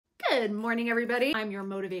Good morning, everybody. I'm your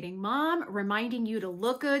motivating mom, reminding you to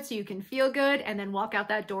look good so you can feel good and then walk out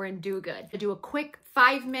that door and do good. I do a quick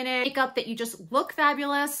 5-minute makeup that you just look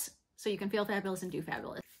fabulous so you can feel fabulous and do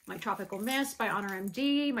fabulous. My Tropical Mist by Honor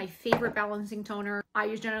MD, my favorite balancing toner. I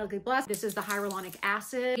use Genetically Blessed. This is the hyaluronic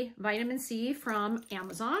acid, vitamin C from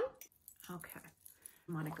Amazon. Okay.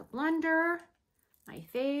 Monika Blunder, my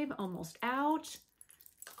fave, almost out.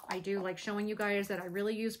 I do like showing you guys that I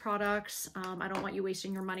really use products. I don't want you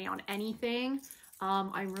wasting your money on anything.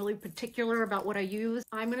 I'm really particular about what I use.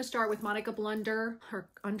 I'm going to start with Monika Blunder, her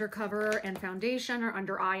Undercover and foundation, or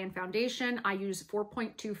under eye and foundation. I use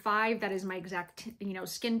 4.25. That is my exact,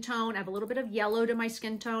 skin tone. I have a little bit of yellow to my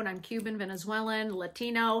skin tone. I'm Cuban, Venezuelan,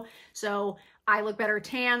 Latino. So I look better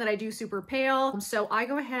tan than I do super pale. So I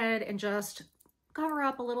go ahead and just cover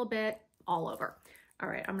up a little bit all over. All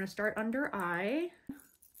right, I'm going to start under eye.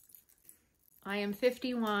 I am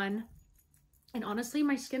 51, and honestly,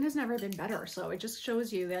 my skin has never been better. So it just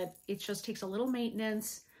shows you that it just takes a little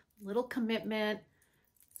maintenance, a little commitment,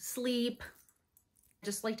 sleep. I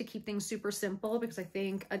just like to keep things super simple because I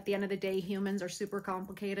think at the end of the day, humans are super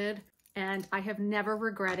complicated. And I have never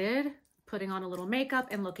regretted putting on a little makeup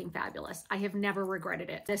and looking fabulous. I have never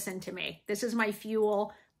regretted it. Listen to me. This is my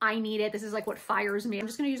fuel. I need it. This is like what fires me. I'm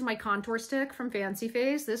just going to use my contour stick from Fancy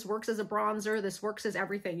Face. This works as a bronzer. This works as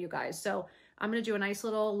everything, you guys. So I'm going to do a nice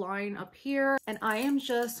little line up here, and I am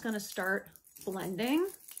just going to start blending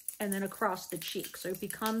and then across the cheek. So it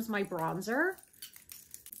becomes my bronzer.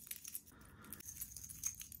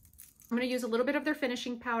 I'm going to use a little bit of their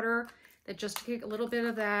finishing powder that just to take a little bit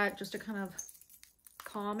of that just to kind of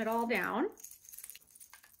calm it all down.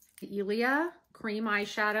 The Ilia cream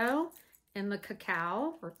eyeshadow in the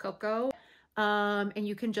cacao or cocoa. And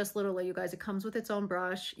you can just literally, you guys, it comes with its own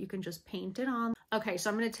brush. You can just paint it on. Okay, so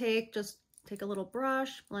I'm going to take a little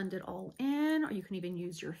brush, blend it all in, or you can even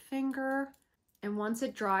use your finger. And once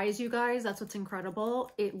it dries, you guys, that's what's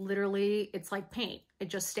incredible. It literally, it's like paint. It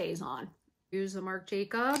just stays on. Use the Marc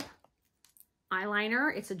Jacobs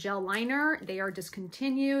eyeliner. It's a gel liner. They are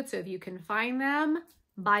discontinued. So if you can find them,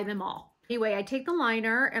 buy them all. Anyway, I take the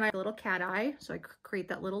liner and I have a little cat eye. So I create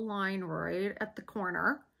that little line right at the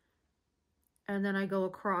corner. And then I go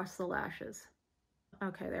across the lashes.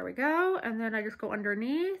 Okay, there we go. And then I just go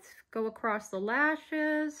underneath, go across the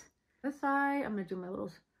lashes. This eye, I'm gonna do my little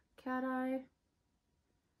cat eye.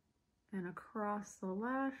 And across the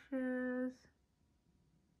lashes,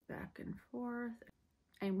 back and forth.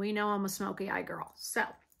 And we know I'm a smoky eye girl. So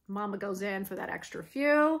mama goes in for that extra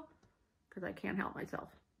few because I can't help myself.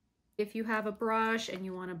 If you have a brush and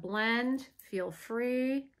you wanna blend, feel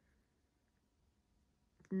free.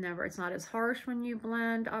 It's not as harsh when you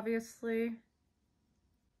blend, obviously.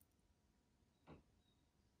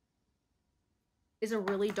 Is a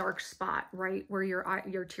really dark spot right where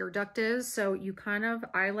your tear duct is. So you kind of,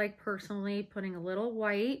 I like personally putting a little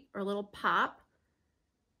white or a little pop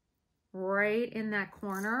right in that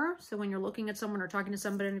corner. So when you're looking at someone or talking to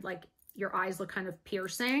somebody, like your eyes look kind of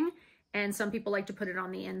piercing, and some people like to put it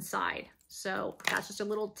on the inside. So that's just a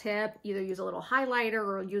little tip. Either use a little highlighter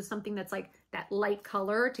or use something that's like that light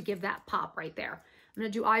color to give that pop right there. I'm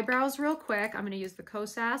gonna do eyebrows real quick. I'm gonna use the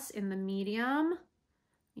Kosas in the medium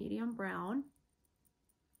brown.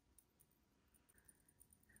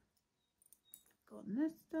 Go on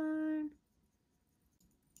this side.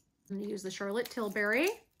 I'm going to use the Charlotte Tilbury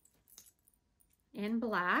in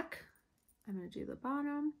black. I'm going to do the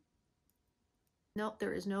bottom. Nope,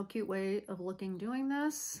 there is no cute way of doing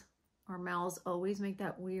this. Our mouths always make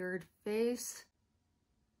that weird face.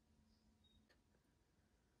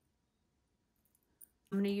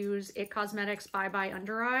 I'm going to use It Cosmetics Bye Bye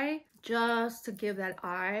Under Eye just to give that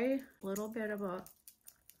eye a little bit of a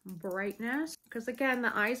brightness, because again,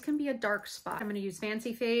 the eyes can be a dark spot. I'm going to use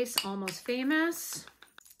Fancy Face Almost Famous.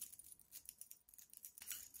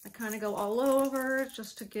 I kind of go all over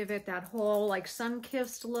just to give it that whole like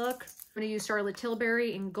sun-kissed look. I'm going to use Charlotte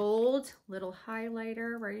Tilbury in gold, little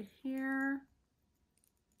highlighter right here.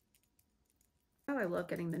 How I look,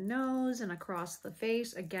 getting the nose and across the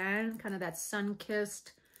face again, kind of that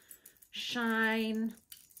sun-kissed shine.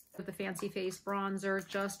 With the Fancy Face bronzer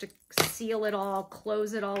just to seal it all,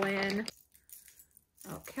 close it all in.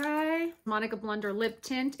 Okay, Monika Blunder lip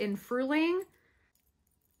tint in Fruling.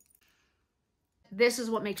 This is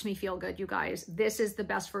what makes me feel good, you guys. This is the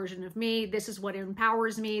best version of me. This is what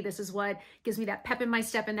empowers me. This is what gives me that pep in my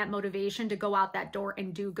step and that motivation to go out that door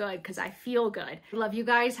and do good because I feel good. I love you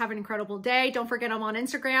guys. Have an incredible day. Don't forget I'm on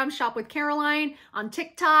Instagram, Shop with Caroline, on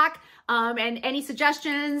TikTok, and any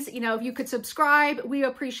suggestions, if you could subscribe, we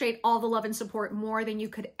appreciate all the love and support more than you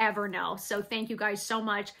could ever know. So thank you guys so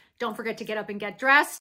much. Don't forget to get up and get dressed.